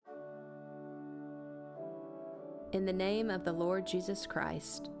In the name of the Lord Jesus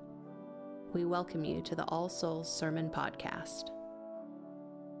Christ, we welcome you to the All Souls Sermon Podcast.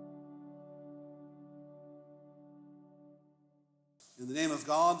 In the name of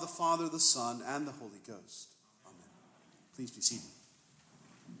God, the Father, the Son, and the Holy Ghost. Amen. Please be seated.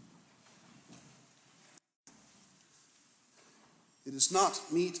 It is not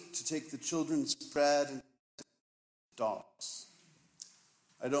meet to take the children's bread and dogs.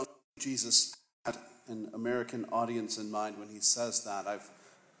 I don't think Jesus had an American audience in mind when he says that. I've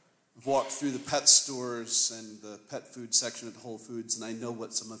walked through the pet stores and the pet food section at Whole Foods, and I know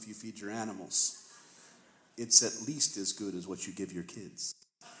what some of you feed your animals. It's at least as good as what you give your kids.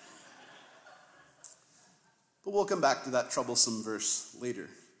 But we'll come back to that troublesome verse later.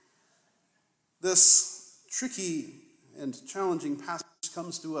 This tricky and challenging passage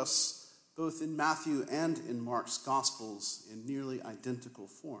comes to us both in Matthew and in Mark's Gospels in nearly identical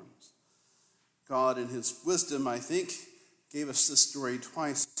forms. God, in his wisdom, I think, gave us this story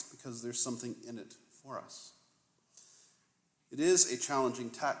twice because there's something in it for us. It is a challenging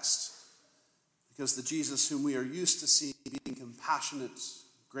text because the Jesus whom we are used to seeing being compassionate,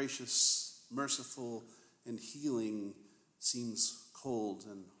 gracious, merciful, and healing seems cold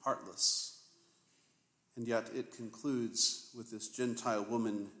and heartless. And yet it concludes with this Gentile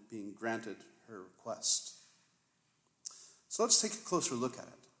woman being granted her request. So let's take a closer look at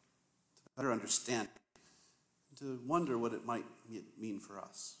it, to better understand it, and to wonder what it might mean for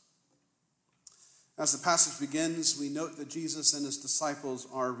us. As the passage begins, we note that Jesus and his disciples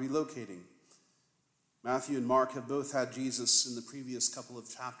are relocating. Matthew and Mark have both had Jesus in the previous couple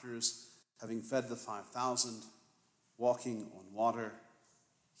of chapters, having fed the 5,000, walking on water,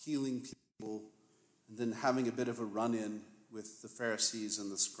 healing people, and then having a bit of a run-in with the Pharisees and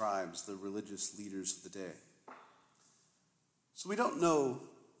the scribes, the religious leaders of the day. So we don't know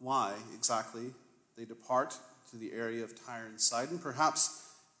why exactly they depart to the area of Tyre and Sidon. Perhaps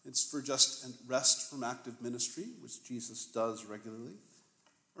it's for just a rest from active ministry, which Jesus does regularly.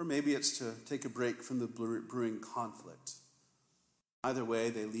 Or maybe it's to take a break from the brewing conflict. Either way,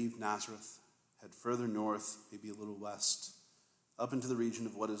 they leave Nazareth, head further north, maybe a little west, up into the region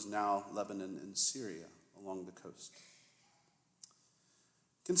of what is now Lebanon and Syria along the coast.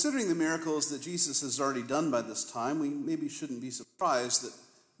 Considering the miracles that Jesus has already done by this time, we maybe shouldn't be surprised that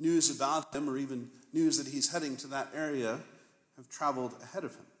news about him, or even news that he's heading to that area, have traveled ahead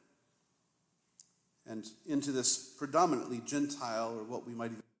of him and into this predominantly Gentile, or what we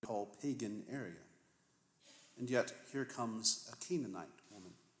might even call pagan, area. And yet, here comes a Canaanite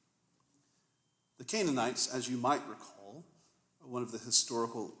woman. The Canaanites, as you might recall, are one of the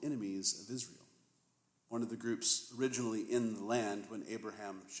historical enemies of Israel, one of the groups originally in the land when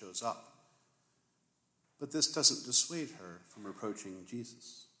Abraham shows up. But this doesn't dissuade her from approaching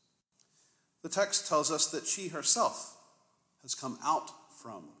Jesus. The text tells us that she herself has come out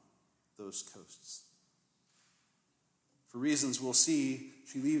from those coasts. For reasons we'll see,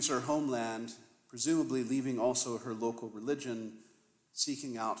 she leaves her homeland, presumably leaving also her local religion,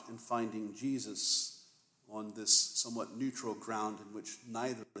 seeking out and finding Jesus on this somewhat neutral ground in which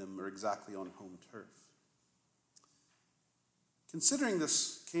neither of them are exactly on home turf. Considering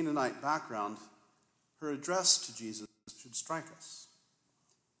this Canaanite background, her address to Jesus should strike us.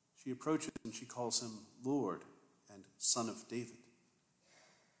 She approaches and she calls him Lord and Son of David.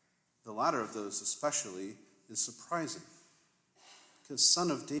 The latter of those especially is surprising, because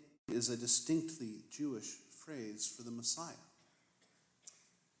Son of David is a distinctly Jewish phrase for the Messiah.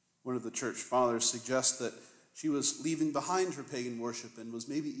 One of the church fathers suggests that she was leaving behind her pagan worship and was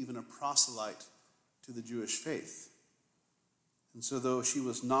maybe even a proselyte to the Jewish faith. And so though she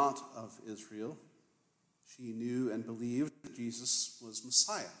was not of Israel, she knew and believed that Jesus was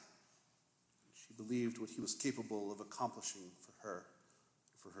Messiah. She believed what he was capable of accomplishing for her,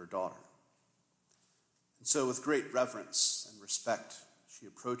 for her daughter. And so with great reverence and respect, she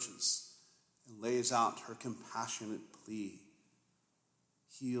approaches and lays out her compassionate plea,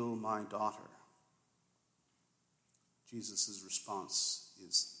 "Heal my daughter." Jesus' response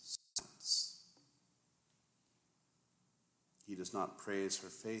is silence. He does not praise her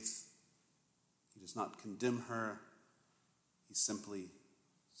faith. He does not condemn her. He's simply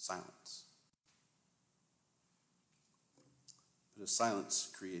silent. But his silence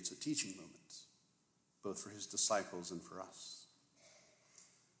creates a teaching moment, both for his disciples and for us.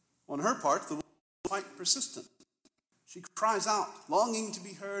 On her part, the woman is quite persistent. She cries out, longing to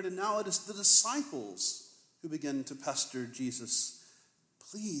be heard, and now it is the disciples who begin to pester Jesus.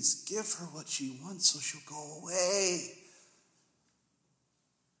 "Please give her what she wants so she'll go away.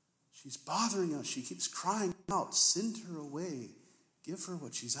 She's bothering us. She keeps crying out. Send her away. Give her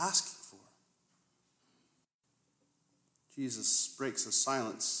what she's asking for." Jesus breaks a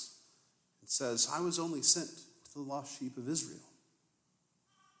silence and says, I was only sent to the lost sheep of Israel.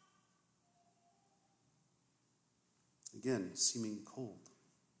 Again, seeming cold.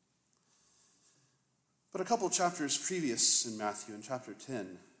 But a couple chapters previous in Matthew, in chapter 10,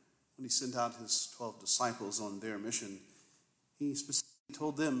 when he sent out his 12 disciples on their mission, he specifically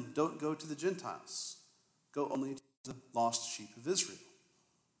told them, don't go to the Gentiles. Go only to the lost sheep of Israel.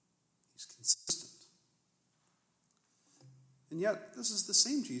 He's consistent. And yet, this is the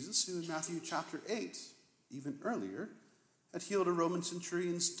same Jesus who in Matthew chapter 8, even earlier, had healed a Roman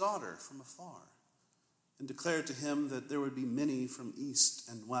centurion's daughter from afar and declared to him that there would be many from east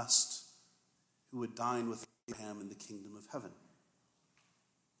and west who would dine with Abraham in the kingdom of heaven.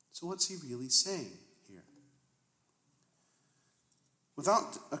 So what's he really saying here?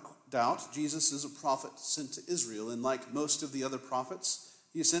 Without a doubt, Jesus is a prophet sent to Israel, and like most of the other prophets,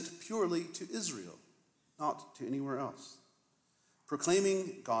 he is sent purely to Israel, not to anywhere else,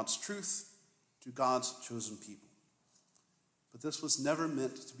 proclaiming God's truth to God's chosen people. But this was never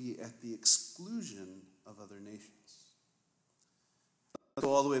meant to be at the exclusion of other nations. Let's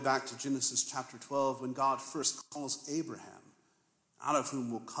go all the way back to Genesis chapter 12, when God first calls Abraham, out of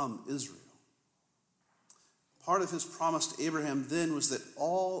whom will come Israel. Part of his promise to Abraham then was that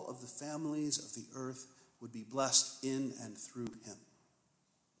all of the families of the earth would be blessed in and through him.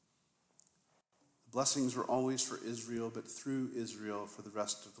 The blessings were always for Israel, but through Israel for the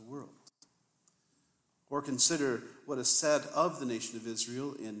rest of the world. Or consider what is said of the nation of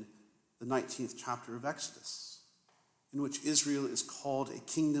Israel in the 19th chapter of Exodus, in which Israel is called a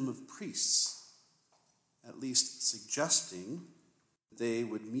kingdom of priests, at least suggesting that they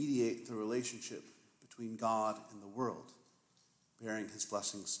would mediate the relationship between God and the world, bearing his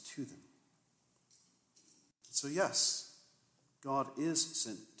blessings to them. So yes, God is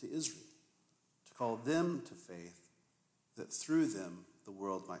sent to Israel to call them to faith, that through them the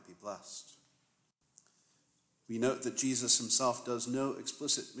world might be blessed. We note that Jesus himself does no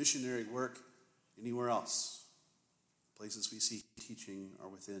explicit missionary work anywhere else. The places we see teaching are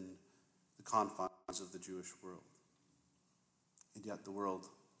within the confines of the Jewish world. And yet the world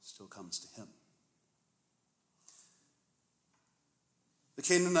still comes to him. The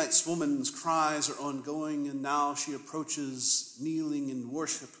Canaanite woman's cries are ongoing, and now she approaches, kneeling in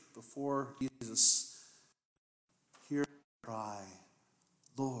worship before Jesus. Hear her cry,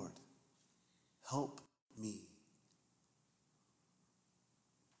 Lord, help me.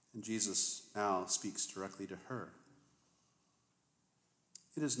 And Jesus now speaks directly to her.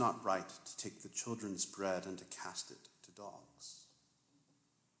 It is not right to take the children's bread and to cast it to dogs.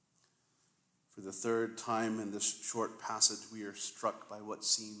 For the third time in this short passage, we are struck by what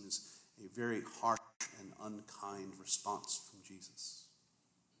seems a very harsh and unkind response from Jesus.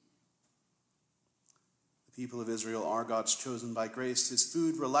 The people of Israel are God's chosen by grace. His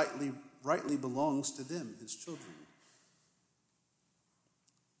food rightly belongs to them, his children.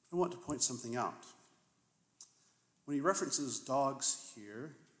 I want to point something out. When he references dogs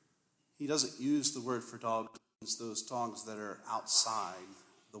here, he doesn't use the word for dogs, those dogs that are outside,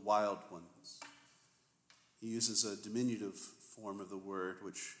 the wild ones. He uses a diminutive form of the word,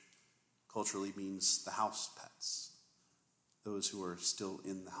 which culturally means the house pets, those who are still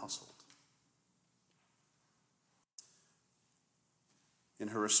in the household. In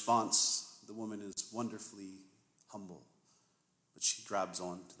her response, the woman is wonderfully humble, but she grabs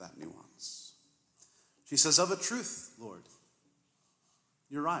on to that nuance. She says, of a truth, Lord,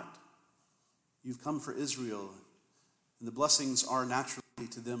 you're right. You've come for Israel, and the blessings are naturally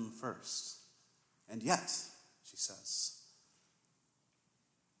to them first. And yet, she says,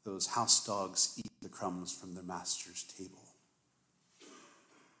 those house dogs eat the crumbs from their master's table.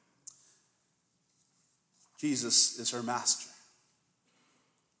 Jesus is her master.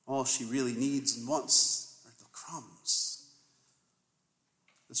 All she really needs and wants are the crumbs.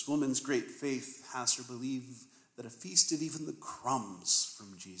 This woman's great faith has her believe that a feast of even the crumbs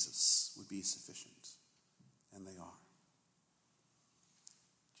from Jesus would be sufficient. And they are.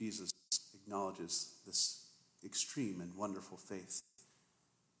 Jesus acknowledges this extreme and wonderful faith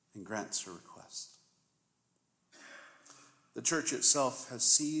and grants her request. The church itself has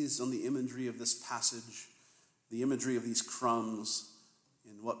seized on the imagery of this passage, the imagery of these crumbs,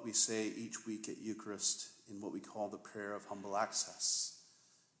 in what we say each week at Eucharist, in what we call the prayer of humble access.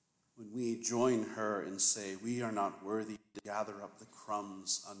 When we join her and say, we are not worthy to gather up the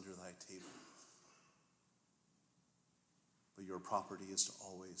crumbs under thy table, but your property is to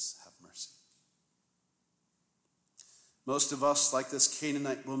always have mercy. Most of us, like this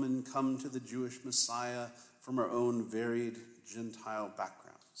Canaanite woman, come to the Jewish Messiah from our own varied Gentile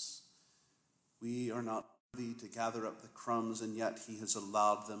backgrounds. We are not worthy to gather up the crumbs, and yet he has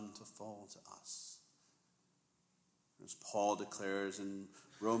allowed them to fall to us. As Paul declares in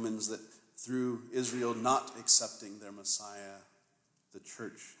Romans that through Israel not accepting their Messiah, the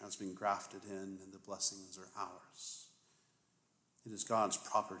church has been grafted in and the blessings are ours. It is God's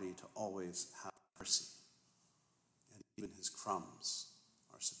property to always have mercy, and even his crumbs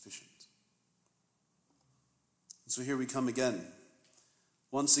are sufficient. And so here we come again,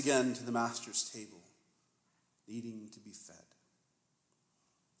 once again to the Master's table, needing to be fed.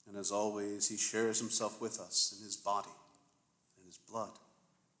 And as always, he shares himself with us in his body and his blood.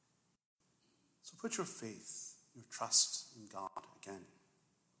 So put your faith, your trust in God again.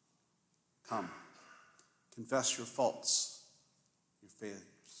 Come, confess your faults, your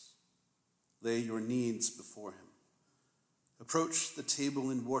failures. Lay your needs before him. Approach the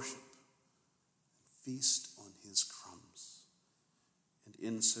table in worship and feast on his crumbs. And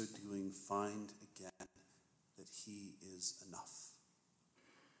in so doing, find again that he is enough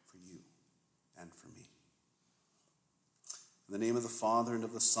for you and for me. In the name of the Father, and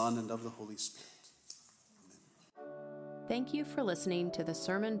of the Son, and of the Holy Spirit. Amen. Thank you for listening to the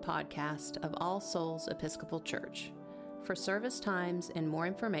sermon podcast of All Souls Episcopal Church. For service times and more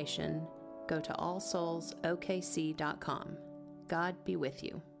information, go to allsoulsokc.com. God be with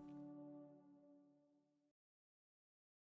you.